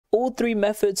All three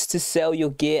methods to sell your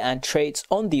gear and traits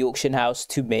on the auction house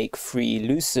to make free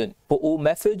Lucent. For all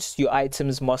methods, your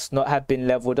items must not have been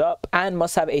leveled up and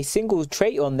must have a single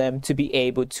trait on them to be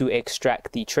able to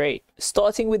extract the trait.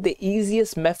 Starting with the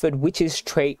easiest method, which is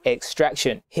trait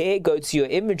extraction. Here, go to your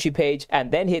inventory page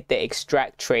and then hit the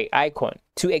extract trait icon.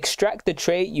 To extract the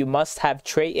trait, you must have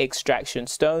trait extraction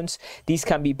stones. These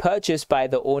can be purchased by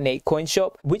the Ornate Coin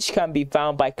Shop, which can be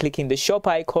found by clicking the shop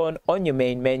icon on your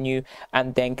main menu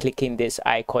and then clicking this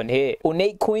icon here.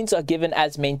 Ornate coins are given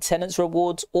as maintenance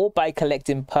rewards or by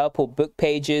collecting purple book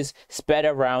pages spread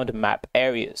around map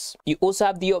areas. You also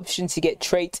have the option to get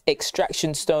trait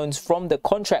extraction stones from the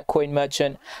contract coin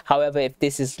merchant. However, if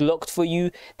this is locked for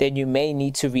you, then you may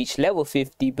need to reach level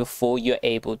 50 before you're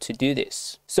able to do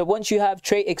this. So once you have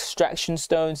trait extraction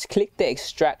stones, click the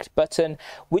extract button,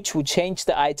 which will change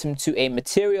the item to a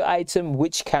material item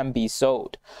which can be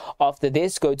sold. After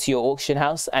this, go to your auction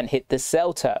house and hit the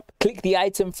sell tab. Click the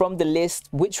item from the list,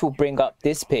 which will bring up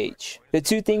this page. The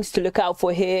two things to look out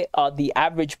for here are the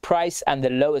average price and the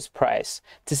lowest price.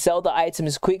 To sell the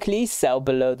items quickly, sell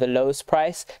below the lowest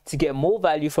price. To get more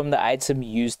value from the item,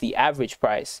 use the average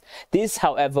price. This,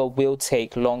 however, will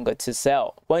take longer to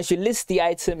sell. Once you list the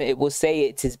item, it will say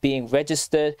it is being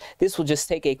registered. This will just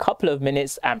take a couple of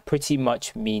minutes and pretty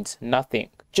much means nothing.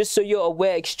 Just so you're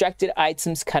aware, extracted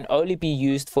items can only be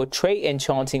used for trait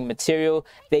enchanting material.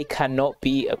 They cannot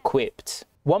be equipped.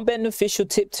 One beneficial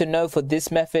tip to know for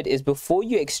this method is before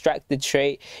you extract the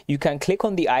trait, you can click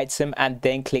on the item and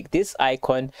then click this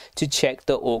icon to check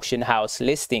the auction house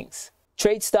listings.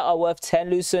 Traits that are worth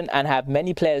 10 Lucent and have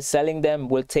many players selling them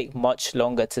will take much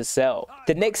longer to sell.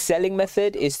 The next selling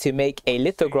method is to make a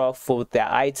lithograph for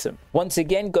their item. Once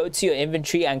again, go to your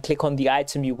inventory and click on the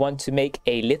item you want to make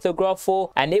a lithograph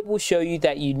for, and it will show you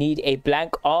that you need a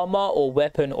blank armor or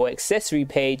weapon or accessory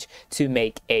page to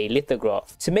make a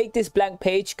lithograph. To make this blank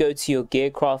page, go to your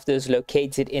gear crafters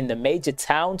located in the major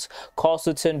towns,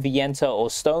 Castleton, Vienta or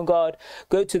Stoneguard.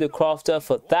 Go to the crafter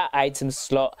for that item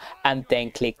slot and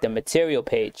then click the material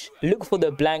page. Look for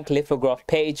the blank lithograph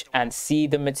page and see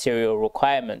the material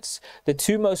requirements. The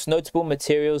two most notable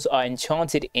materials are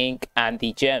enchanted ink and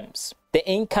the gems. The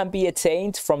ink can be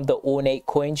attained from the Ornate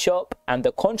Coin Shop and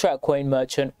the contract coin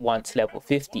merchant once level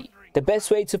 50. The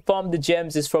best way to farm the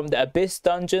gems is from the Abyss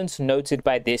dungeons noted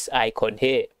by this icon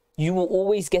here. You will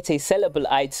always get a sellable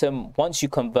item once you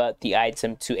convert the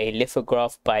item to a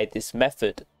lithograph by this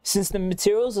method. Since the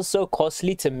materials are so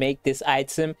costly to make this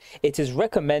item, it is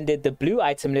recommended the blue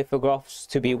item lithographs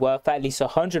to be worth at least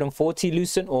 140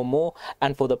 Lucent or more,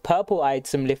 and for the purple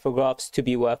item lithographs to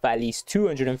be worth at least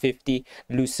 250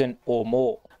 Lucent or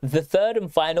more. The third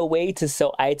and final way to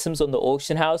sell items on the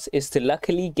auction house is to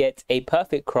luckily get a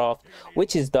perfect craft,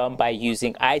 which is done by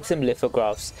using item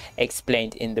lithographs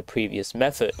explained in the previous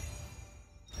method.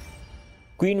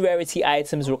 Green rarity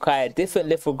items require different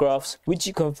lithographs, which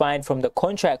you can find from the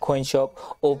contract coin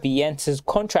shop or Vienta's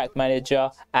contract manager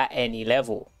at any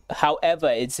level. However,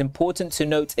 it's important to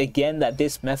note again that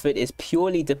this method is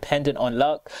purely dependent on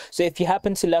luck. So if you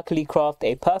happen to luckily craft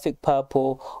a perfect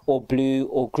purple or blue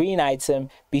or green item,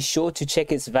 be sure to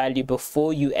check its value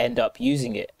before you end up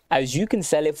using it, as you can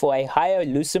sell it for a higher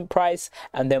Lucent price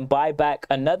and then buy back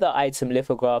another item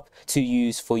lithograph to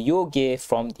use for your gear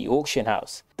from the auction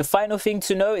house. The final thing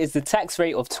to know is the tax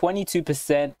rate of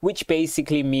 22%, which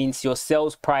basically means your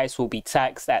sales price will be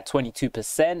taxed at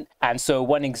 22%. And so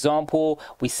one example,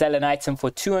 we sell an item for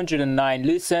 209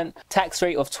 Lucent, tax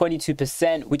rate of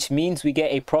 22%, which means we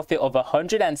get a profit of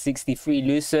 163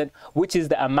 Lucent, which is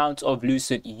the amount of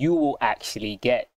Lucent you will actually get.